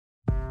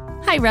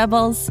Hi,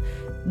 Rebels.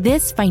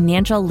 This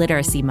Financial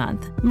Literacy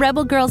Month,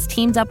 Rebel Girls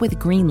teamed up with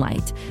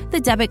Greenlight, the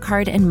debit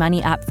card and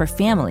money app for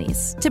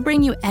families, to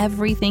bring you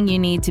everything you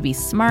need to be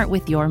smart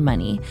with your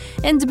money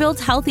and to build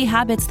healthy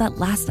habits that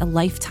last a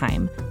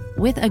lifetime.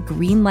 With a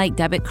Greenlight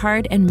debit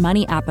card and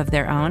money app of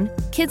their own,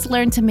 kids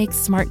learn to make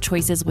smart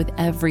choices with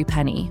every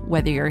penny,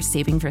 whether you're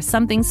saving for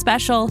something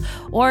special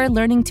or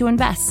learning to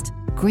invest.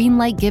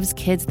 Greenlight gives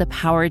kids the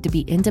power to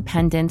be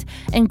independent,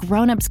 and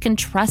grown-ups can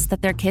trust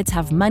that their kids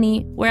have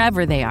money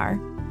wherever they are.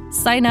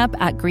 Sign up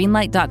at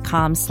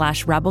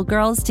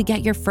greenlight.com/rebelgirls to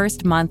get your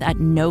first month at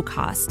no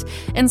cost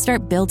and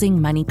start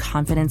building money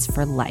confidence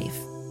for life.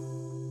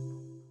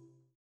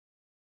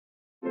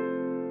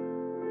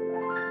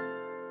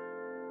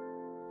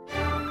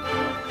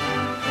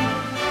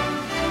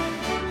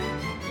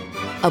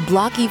 A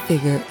blocky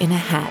figure in a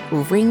hat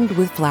ringed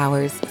with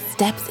flowers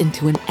steps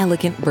into an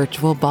elegant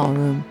virtual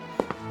ballroom.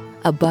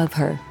 Above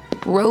her,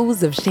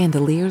 rows of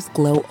chandeliers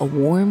glow a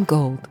warm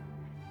gold.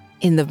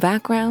 In the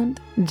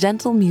background,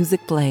 gentle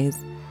music plays,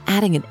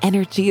 adding an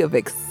energy of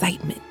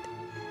excitement.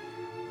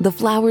 The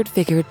flowered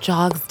figure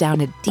jogs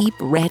down a deep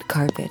red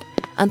carpet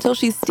until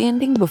she's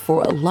standing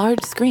before a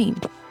large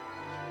screen.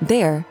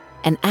 There,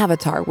 an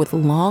avatar with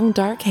long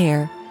dark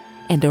hair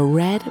and a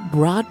red,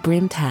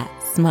 broad-brimmed hat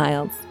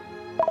smiles.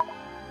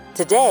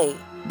 Today,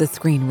 the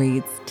screen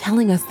reads,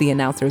 telling us the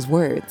announcer's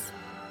words.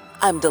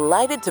 I'm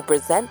delighted to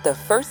present the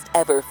first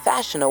ever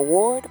fashion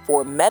award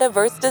for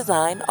metaverse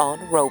design on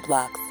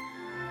Roblox.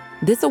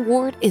 This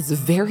award is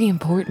very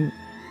important.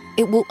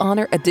 It will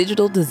honor a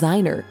digital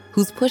designer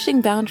who's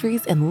pushing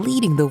boundaries and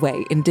leading the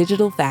way in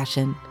digital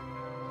fashion.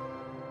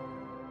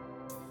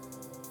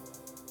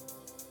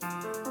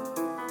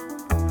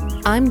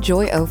 I'm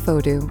Joy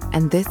Ofodu,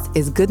 and this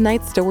is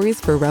Goodnight Stories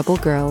for Rebel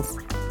Girls,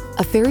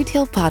 a fairy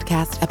tale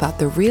podcast about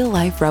the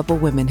real-life rebel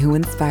women who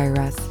inspire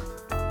us.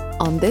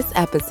 On this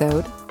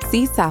episode,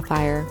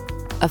 cSapphire,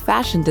 a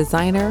fashion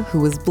designer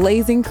who is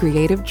blazing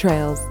creative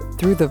trails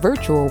through the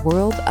virtual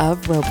world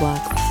of Roblox.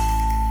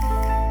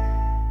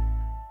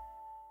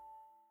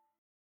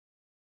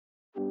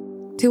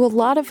 To a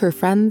lot of her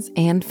friends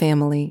and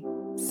family,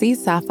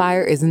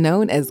 cSapphire is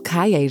known as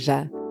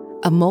cAsia,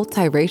 a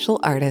multiracial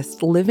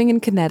artist living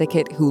in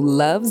Connecticut who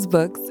loves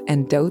books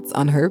and dotes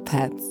on her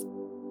pets.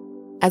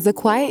 As a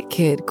quiet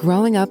kid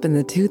growing up in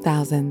the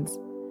 2000s,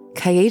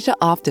 cAsia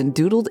often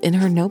doodled in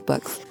her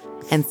notebooks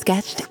and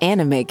sketched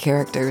anime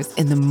characters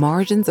in the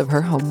margins of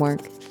her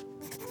homework.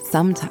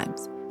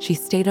 Sometimes, she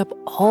stayed up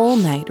all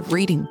night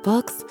reading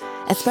books,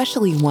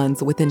 especially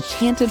ones with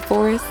enchanted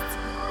forests,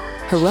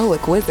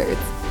 heroic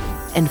wizards,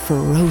 and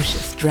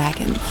ferocious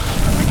dragons.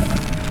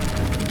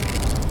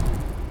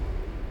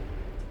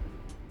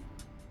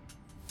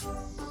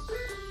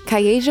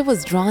 cAsia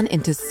was drawn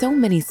into so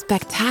many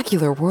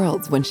spectacular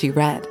worlds when she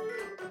read.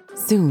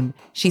 Soon,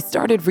 she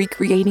started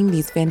recreating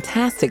these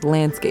fantastic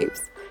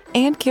landscapes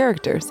and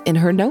characters in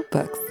her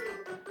notebooks.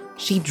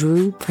 She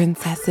drew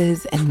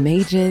princesses and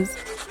mages,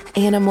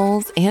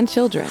 animals and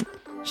children.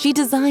 She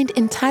designed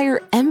entire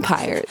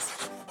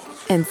empires.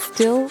 And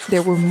still,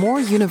 there were more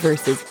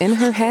universes in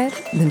her head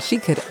than she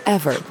could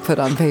ever put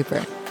on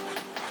paper.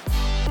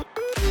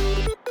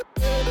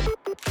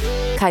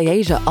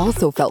 cAsia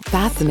also felt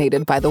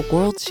fascinated by the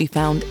worlds she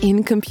found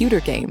in computer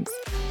games.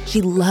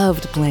 She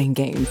loved playing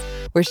games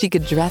where she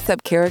could dress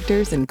up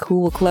characters in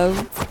cool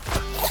clothes,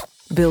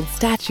 build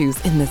statues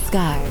in the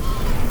sky,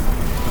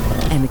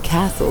 and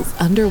castles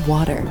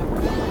underwater.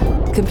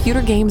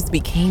 Computer games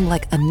became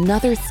like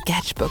another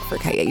sketchbook for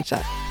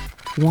cAsia,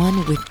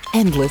 one with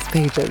endless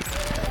pages.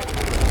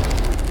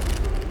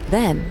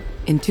 Then,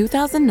 in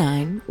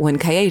 2009, when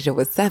cAsia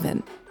was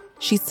 7,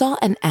 she saw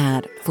an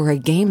ad for a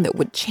game that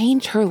would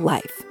change her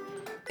life.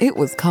 It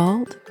was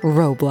called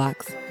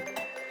Roblox.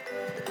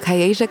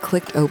 cAsia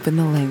clicked open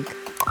the link.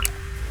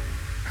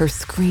 Her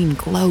screen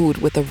glowed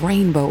with a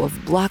rainbow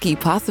of blocky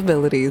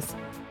possibilities.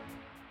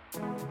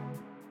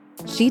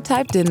 She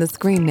typed in the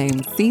screen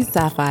name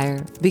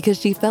cSapphire because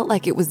she felt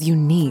like it was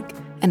unique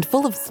and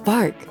full of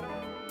spark,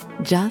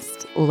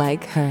 just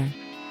like her.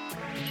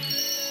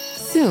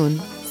 Soon,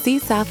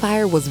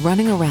 cSapphire was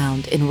running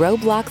around in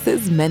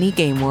Roblox's many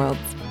game worlds.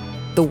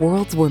 The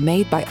worlds were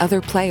made by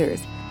other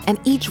players, and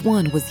each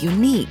one was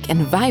unique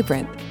and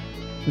vibrant.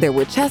 There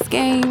were chess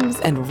games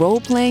and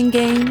role-playing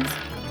games,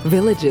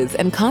 villages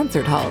and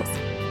concert halls,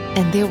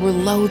 and there were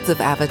loads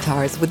of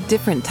avatars with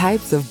different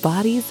types of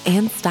bodies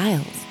and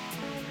styles.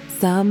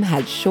 Some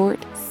had short,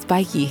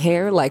 spiky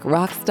hair like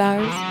rock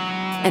stars,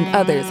 and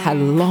others had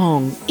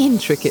long,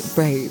 intricate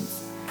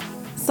braids.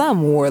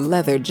 Some wore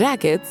leather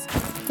jackets,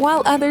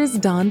 while others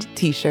donned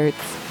t-shirts.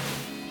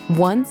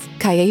 Once,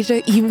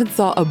 cAsia even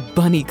saw a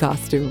bunny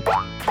costume.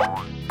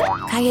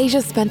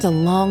 cAsia spent a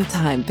long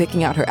time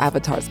picking out her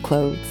avatar's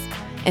clothes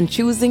and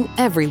choosing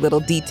every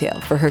little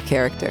detail for her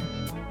character.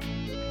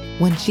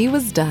 When she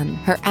was done,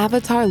 her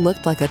avatar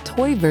looked like a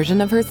toy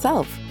version of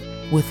herself,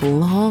 with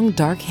long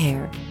dark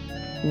hair,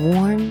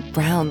 warm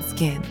brown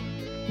skin,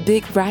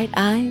 big bright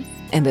eyes,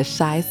 and a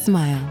shy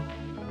smile.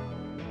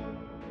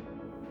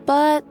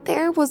 But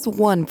there was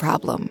one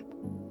problem.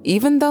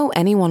 Even though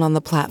anyone on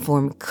the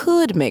platform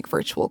could make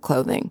virtual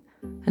clothing,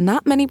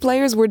 not many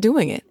players were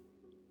doing it.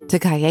 To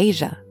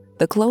Kayasia,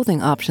 the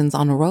clothing options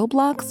on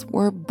Roblox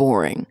were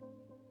boring.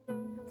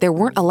 There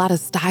weren't a lot of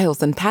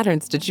styles and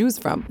patterns to choose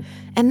from,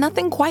 and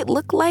nothing quite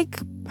looked like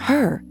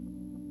her.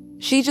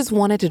 She just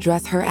wanted to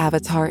dress her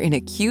avatar in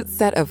a cute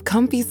set of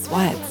comfy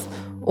sweats,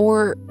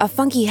 or a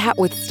funky hat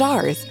with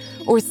stars,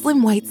 or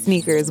slim white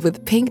sneakers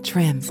with pink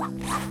trim.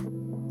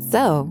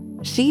 So,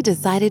 she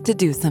decided to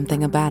do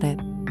something about it.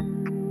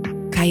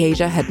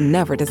 Kayasia had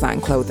never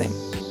designed clothing.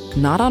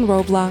 Not on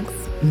Roblox,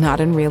 not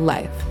in real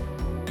life.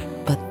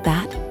 But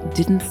that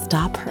didn't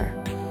stop her.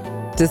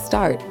 To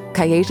start,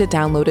 Kayasia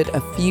downloaded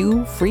a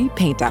few free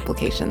paint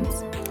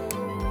applications.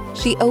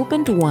 She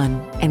opened one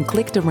and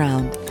clicked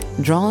around,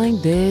 drawing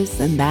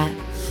this and that.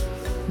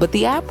 But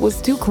the app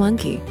was too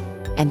clunky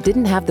and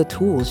didn't have the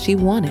tools she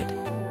wanted.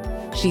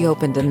 She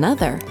opened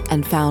another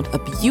and found a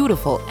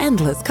beautiful,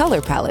 endless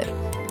color palette.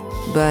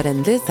 But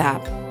in this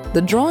app,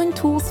 the drawing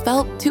tools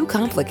felt too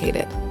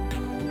complicated.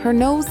 Her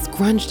nose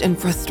scrunched in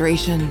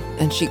frustration,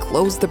 and she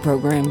closed the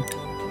program.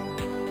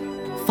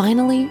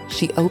 Finally,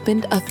 she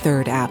opened a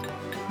third app.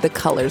 The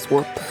colors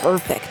were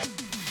perfect.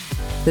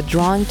 The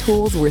drawing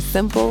tools were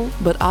simple,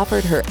 but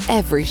offered her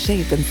every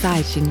shape and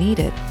size she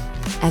needed.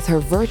 As her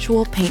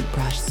virtual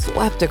paintbrush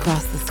swept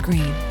across the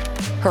screen,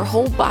 her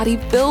whole body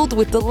filled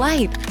with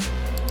delight,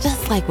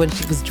 just like when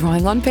she was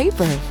drawing on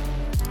paper.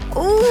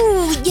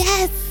 Ooh,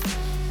 yes!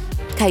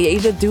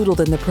 Kayasia doodled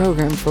in the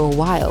program for a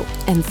while,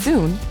 and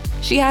soon,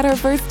 she had her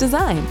first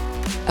design,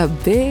 a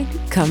big,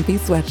 comfy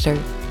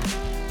sweatshirt.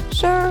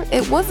 Sure,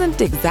 it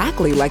wasn't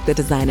exactly like the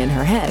design in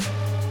her head,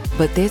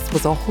 but this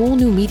was a whole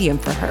new medium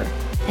for her,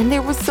 and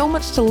there was so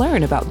much to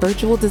learn about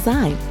virtual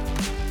design.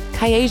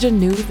 Kayasia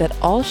knew that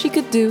all she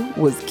could do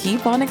was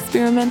keep on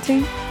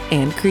experimenting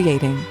and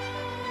creating.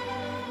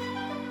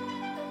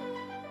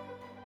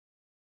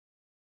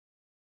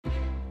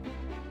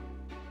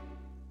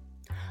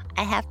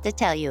 I have to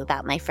tell you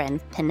about my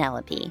friend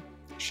Penelope.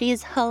 She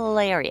is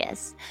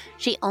hilarious.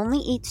 She only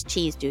eats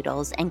cheese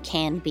doodles and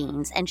canned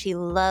beans, and she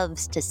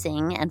loves to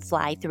sing and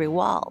fly through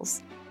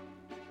walls.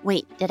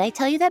 Wait, did I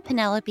tell you that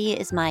Penelope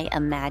is my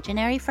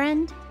imaginary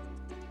friend?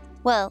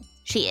 Well,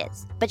 she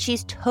is, but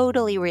she's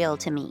totally real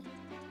to me.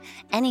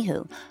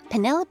 Anywho,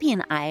 Penelope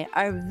and I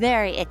are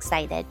very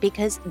excited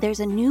because there's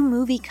a new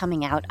movie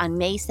coming out on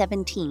May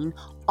 17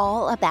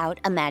 all about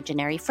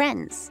imaginary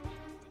friends.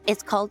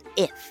 It's called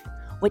IF,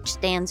 which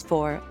stands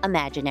for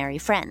Imaginary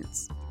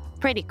Friends.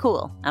 Pretty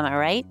cool, am I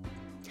right?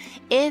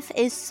 IF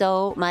is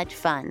so much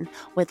fun,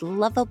 with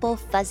lovable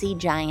fuzzy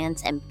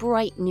giants and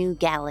bright new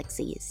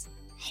galaxies.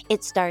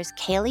 It stars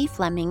Kaylee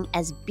Fleming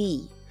as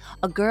Bee,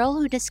 a girl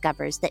who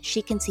discovers that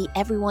she can see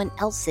everyone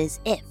else's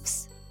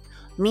IFs.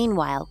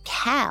 Meanwhile,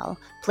 Cal,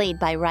 played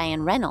by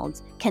Ryan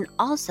Reynolds, can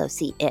also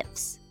see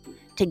IFs.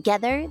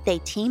 Together, they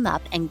team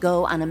up and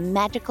go on a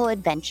magical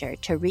adventure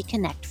to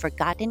reconnect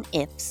forgotten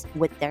IFs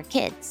with their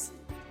kids.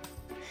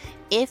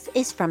 IF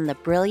is from the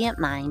brilliant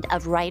mind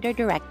of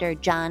writer-director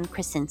John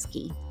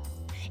Krasinski.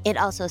 It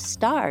also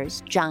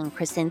stars John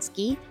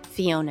Krasinski,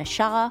 Fiona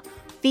Shaw,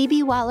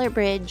 Phoebe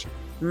Waller-Bridge,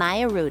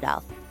 Maya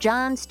Rudolph,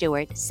 Jon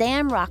Stewart,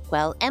 Sam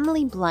Rockwell,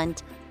 Emily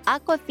Blunt,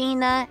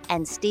 Awkwafina,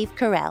 and Steve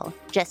Carell,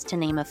 just to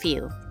name a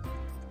few.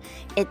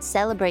 It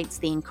celebrates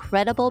the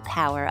incredible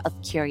power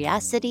of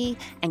curiosity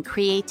and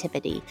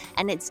creativity,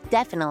 and it's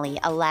definitely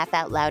a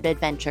laugh-out-loud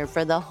adventure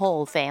for the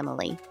whole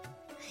family.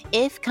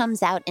 IF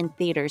comes out in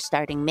theaters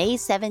starting May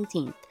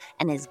 17th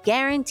and is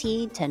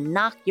guaranteed to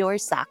knock your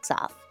socks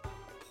off.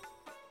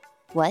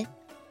 What?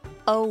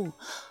 Oh,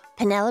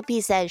 Penelope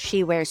says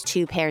she wears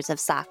 2 pairs of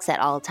socks at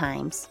all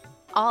times.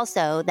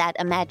 Also, that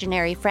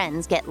imaginary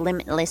friends get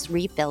limitless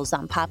refills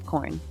on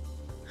popcorn.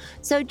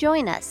 So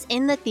join us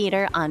in the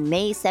theater on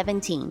May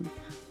 17.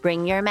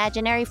 Bring your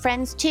imaginary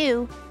friends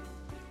too.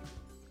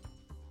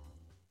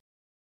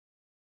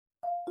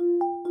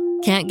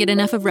 Can't get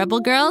enough of Rebel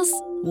Girls?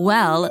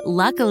 Well,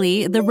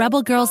 luckily, the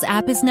Rebel Girls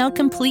app is now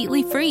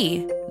completely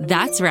free.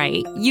 That's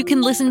right. You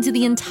can listen to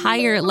the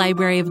entire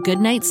library of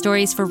goodnight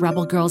stories for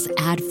Rebel Girls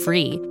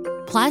ad-free.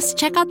 Plus,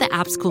 check out the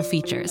app's cool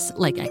features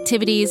like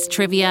activities,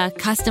 trivia,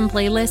 custom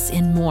playlists,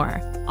 and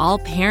more. All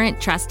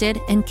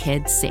parent-trusted and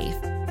kids-safe.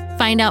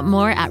 Find out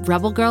more at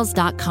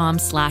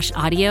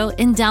rebelgirls.com/audio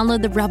and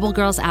download the Rebel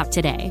Girls app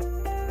today.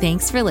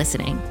 Thanks for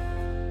listening.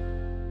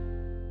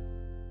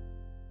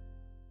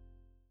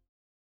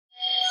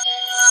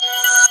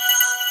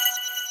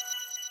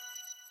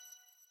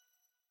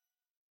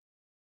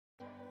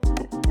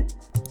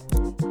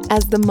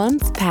 As the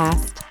months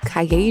passed,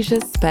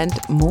 Kayasia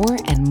spent more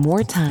and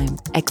more time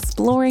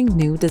exploring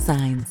new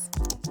designs.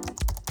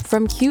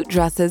 From cute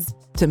dresses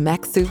to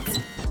mech suits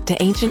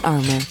to ancient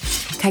armor,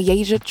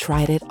 Kayasia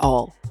tried it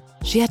all.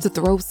 She had to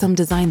throw some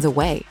designs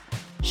away.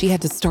 She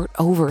had to start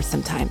over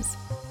sometimes.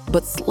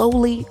 But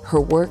slowly, her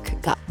work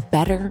got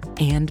better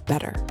and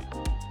better.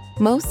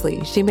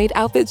 Mostly, she made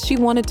outfits she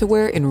wanted to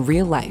wear in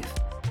real life.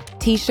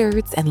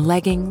 T-shirts and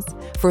leggings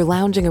for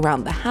lounging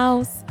around the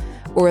house,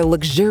 or a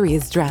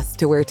luxurious dress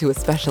to wear to a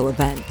special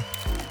event.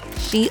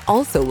 She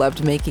also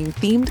loved making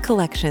themed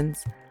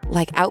collections,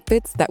 like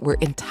outfits that were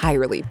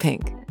entirely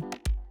pink.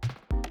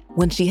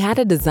 When she had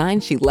a design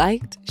she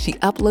liked, she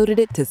uploaded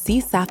it to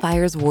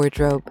cSapphire's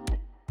wardrobe.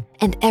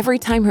 And every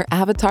time her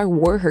avatar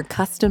wore her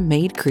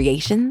custom-made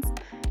creations,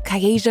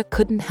 cSapphire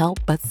couldn't help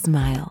but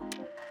smile.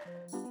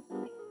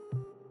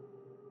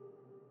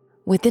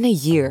 Within a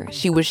year,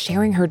 she was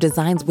sharing her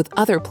designs with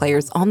other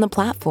players on the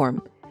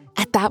platform.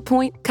 At that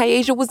point,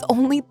 cSapphire was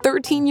only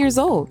 13 years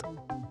old.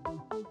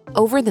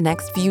 Over the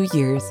next few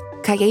years,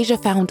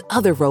 cSapphire found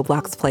other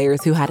Roblox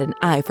players who had an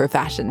eye for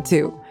fashion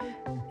too.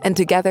 And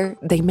together,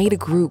 they made a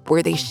group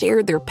where they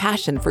shared their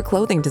passion for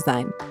clothing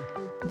design.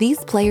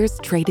 These players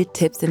traded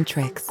tips and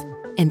tricks,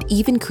 and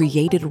even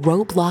created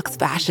Roblox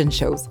fashion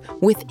shows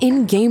with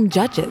in-game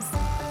judges.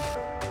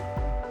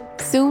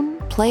 Soon,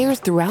 players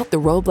throughout the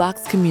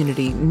Roblox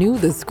community knew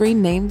the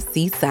screen name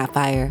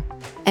cSapphire,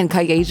 and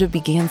cSapphire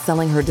began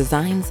selling her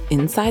designs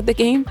inside the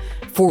game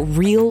for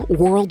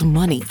real-world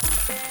money.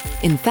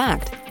 In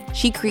fact,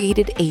 she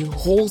created a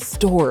whole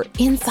store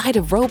inside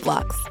of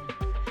Roblox.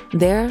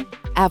 There,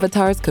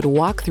 avatars could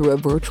walk through a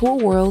virtual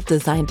world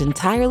designed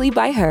entirely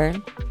by her,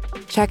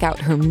 check out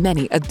her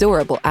many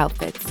adorable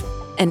outfits,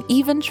 and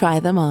even try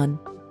them on.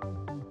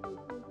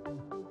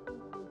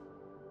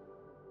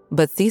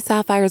 But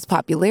cSapphire's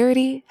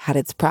popularity had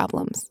its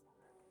problems.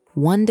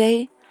 One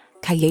day,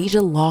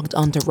 cSapphire logged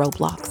onto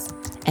Roblox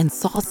and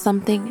saw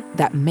something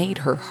that made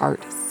her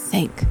heart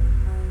sink.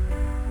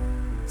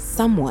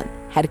 Someone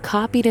had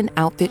copied an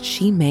outfit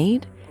she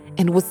made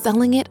and was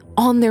selling it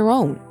on their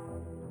own.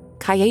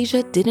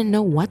 cSapphire didn't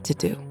know what to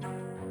do.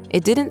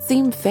 It didn't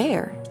seem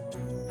fair.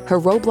 Her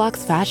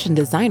Roblox fashion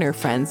designer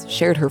friends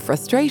shared her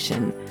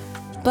frustration,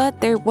 but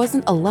there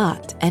wasn't a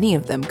lot any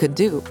of them could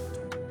do.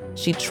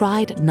 She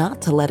tried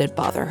not to let it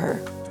bother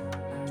her.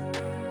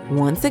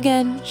 Once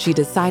again, she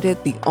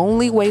decided the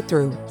only way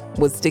through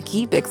was to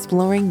keep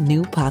exploring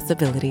new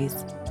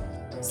possibilities.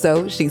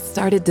 So she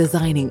started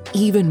designing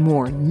even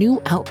more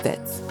new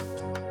outfits.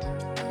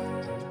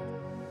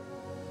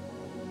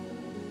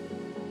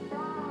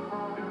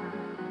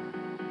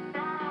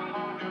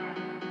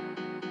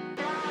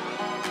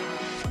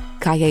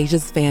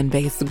 cSapphire's fan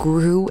base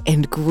grew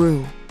and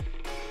grew.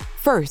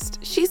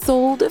 First, she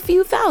sold a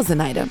few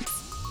thousand items.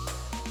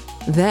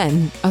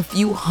 Then, a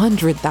few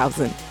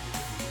 100,000.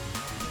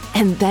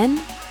 And then,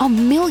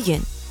 1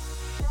 million.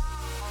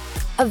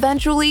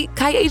 Eventually,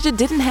 cSapphire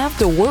didn't have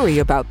to worry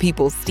about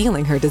people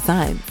stealing her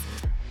designs.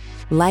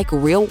 Like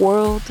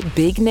real-world,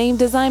 big-name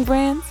design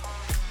brands,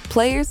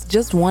 players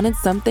just wanted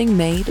something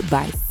made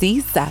by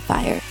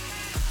cSapphire.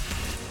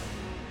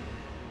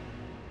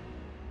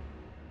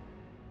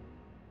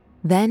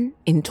 Then,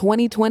 in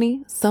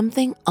 2020,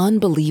 something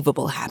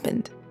unbelievable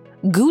happened.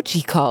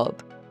 Gucci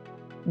called.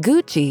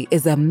 Gucci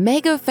is a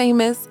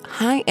mega-famous,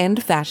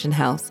 high-end fashion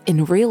house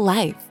in real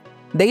life.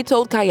 They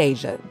told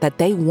cSapphire that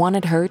they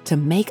wanted her to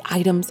make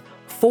items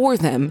for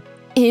them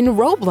in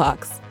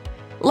Roblox.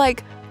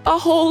 Like a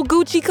whole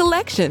Gucci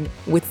collection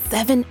with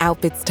 7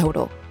 outfits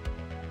total.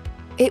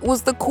 It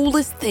was the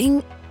coolest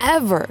thing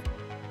ever.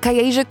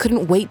 cSapphire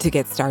couldn't wait to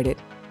get started.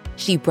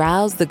 She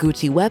browsed the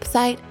Gucci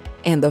website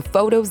and the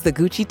photos the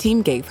Gucci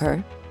team gave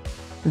her.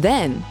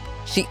 Then,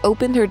 she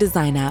opened her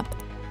design app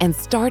and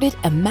started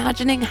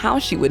imagining how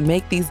she would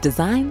make these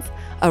designs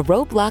a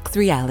Roblox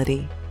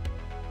reality.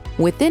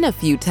 Within a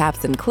few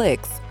taps and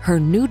clicks, her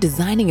new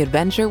designing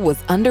adventure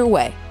was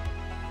underway.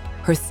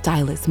 Her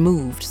stylus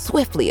moved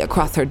swiftly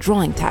across her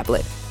drawing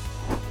tablet.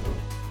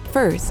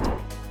 First,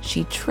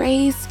 she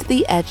traced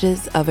the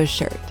edges of a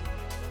shirt.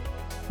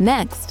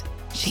 Next,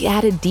 she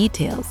added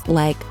details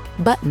like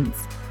buttons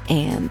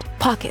and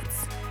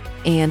pockets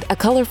and a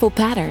colorful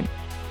pattern.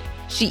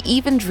 She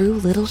even drew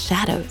little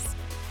shadows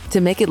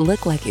to make it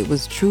look like it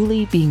was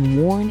truly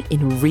being worn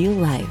in real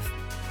life.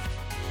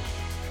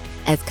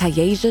 As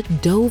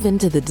cSapphire dove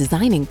into the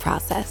designing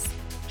process,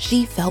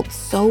 she felt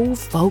so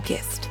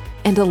focused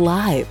and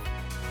alive.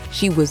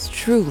 She was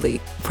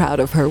truly proud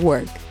of her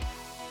work.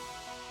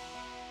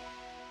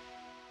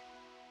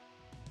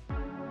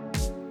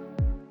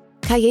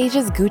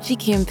 cSapphire's Gucci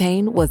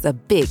campaign was a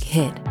big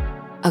hit.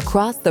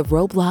 Across the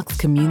Roblox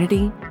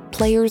community,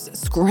 players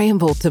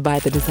scrambled to buy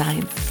the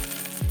designs.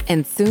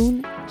 And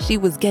soon, she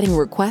was getting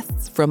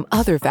requests from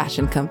other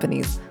fashion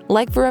companies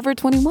like Forever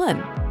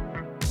 21.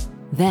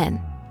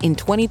 Then, in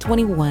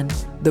 2021,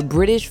 the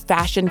British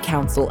Fashion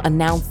Council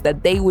announced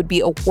that they would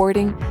be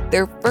awarding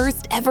their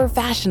first ever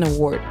fashion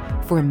award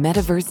for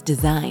metaverse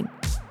design.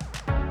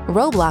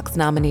 Roblox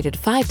nominated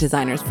 5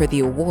 designers for the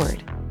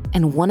award,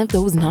 and one of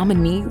those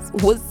nominees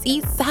was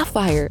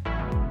cSapphire.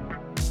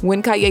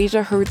 When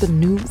cSapphire heard the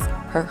news,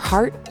 her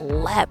heart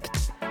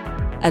leapt.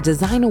 A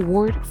design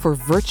award for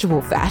virtual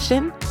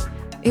fashion?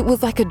 It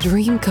was like a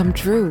dream come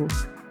true.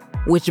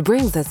 Which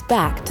brings us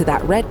back to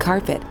that red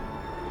carpet,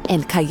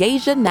 and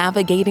cSapphire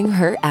navigating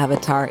her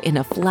avatar in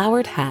a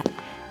flowered hat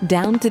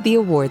down to the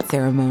award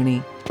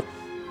ceremony.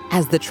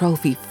 As the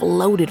trophy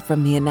floated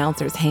from the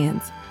announcer's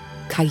hands,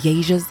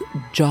 cSapphire's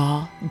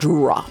jaw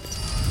dropped.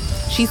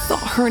 She saw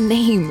her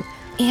name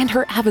and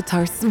her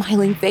avatar's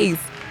smiling face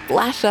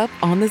flash up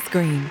on the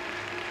screen.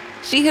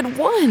 She had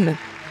won!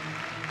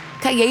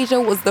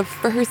 Kayeja was the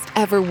first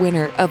ever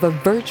winner of a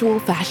virtual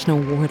fashion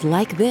award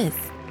like this.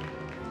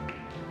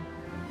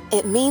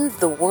 It means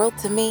the world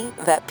to me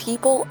that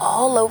people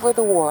all over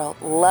the world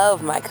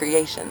love my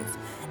creations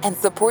and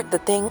support the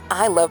thing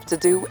I love to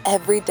do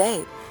every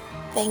day.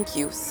 Thank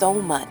you so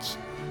much.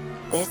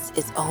 This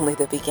is only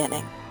the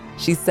beginning,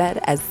 she said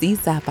as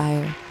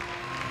cSapphire.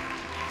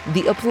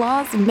 The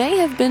applause may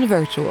have been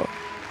virtual,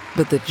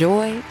 but the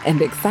joy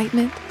and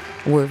excitement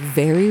were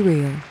very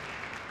real.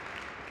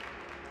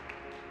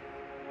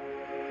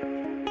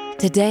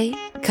 Today,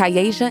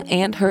 Kayeja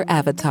and her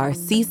avatar,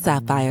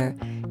 cSapphire,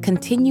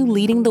 continue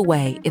leading the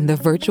way in the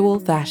virtual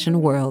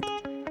fashion world.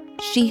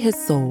 She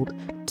has sold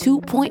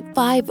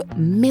 2.5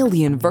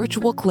 million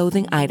virtual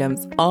clothing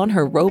items on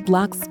her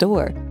Roblox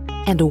store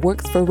and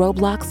works for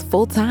Roblox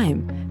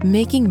full-time,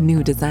 making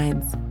new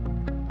designs.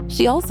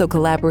 She also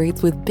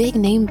collaborates with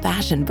big-name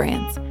fashion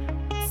brands,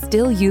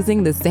 still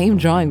using the same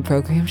drawing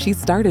program she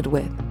started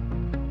with.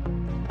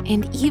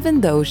 And even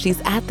though she's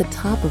at the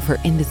top of her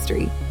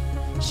industry,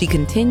 she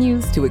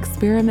continues to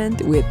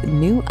experiment with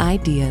new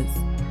ideas.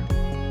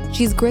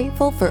 She's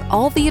grateful for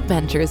all the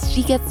adventures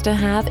she gets to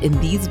have in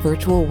these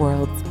virtual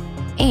worlds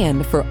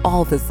and for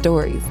all the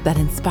stories that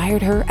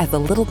inspired her as a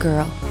little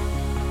girl.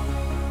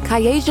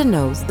 Kayeja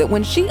knows that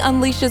when she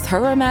unleashes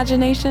her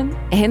imagination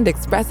and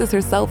expresses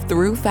herself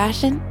through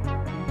fashion,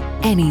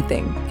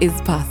 anything is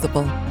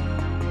possible.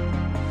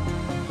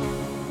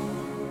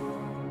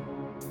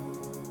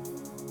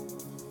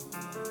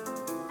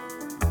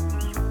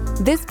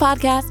 This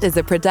podcast is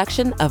a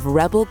production of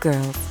Rebel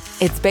Girls.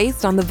 It's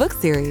based on the book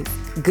series,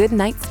 Good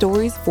Night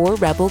Stories for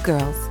Rebel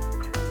Girls.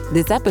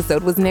 This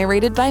episode was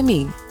narrated by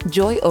me,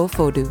 Joy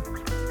Ofodu.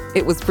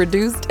 It was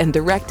produced and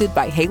directed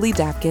by Haley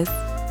Dapkus,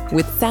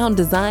 with sound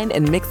design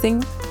and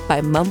mixing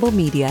by Mumble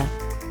Media.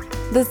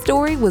 The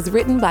story was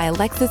written by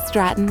Alexis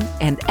Stratton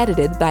and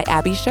edited by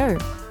Abby Sher.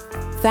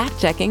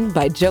 Fact-checking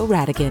by Joe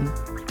Rhatigan.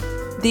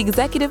 The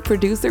executive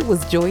producer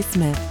was Joy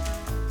Smith.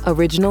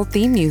 Original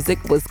theme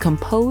music was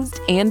composed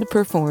and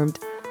performed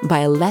by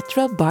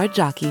Elettra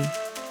Bargiacchi.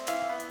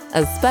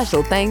 A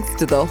special thanks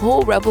to the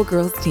whole Rebel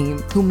Girls team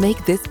who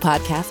make this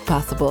podcast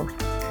possible.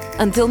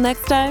 Until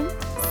next time,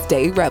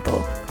 stay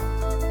Rebel.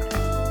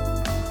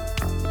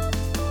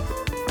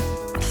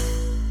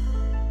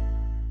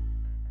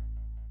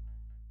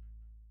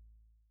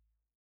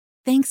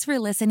 Thanks for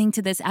listening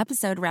to this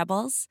episode,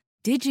 Rebels.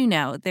 Did you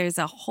know there's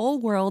a whole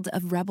world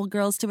of Rebel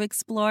Girls to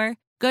explore?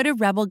 Go to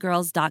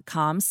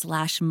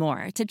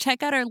rebelgirls.com/more to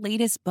check out our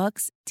latest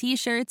books,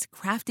 t-shirts,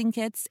 crafting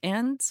kits,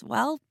 and,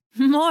 well,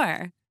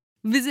 more.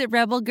 Visit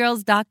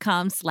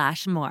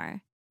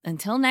rebelgirls.com/more.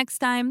 Until next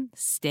time,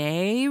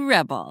 stay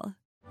Rebel.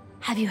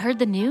 Have you heard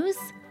the news?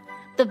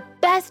 The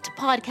best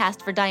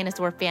podcast for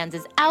dinosaur fans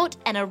is out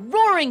and a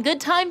roaring good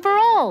time for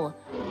all.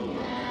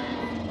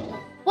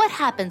 What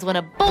happens when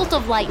a bolt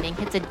of lightning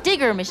hits a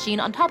digger machine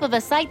on top of a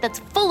site that's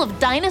full of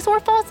dinosaur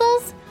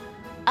fossils?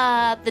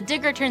 The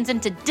digger turns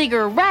into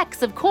Digger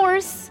Rex, of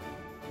course.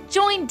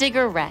 Join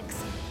Digger Rex,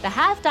 the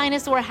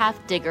half-dinosaur,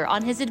 half-digger,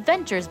 on his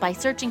adventures by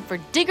searching for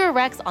Digger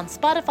Rex on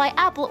Spotify,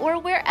 Apple, or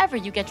wherever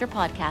you get your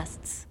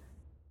podcasts.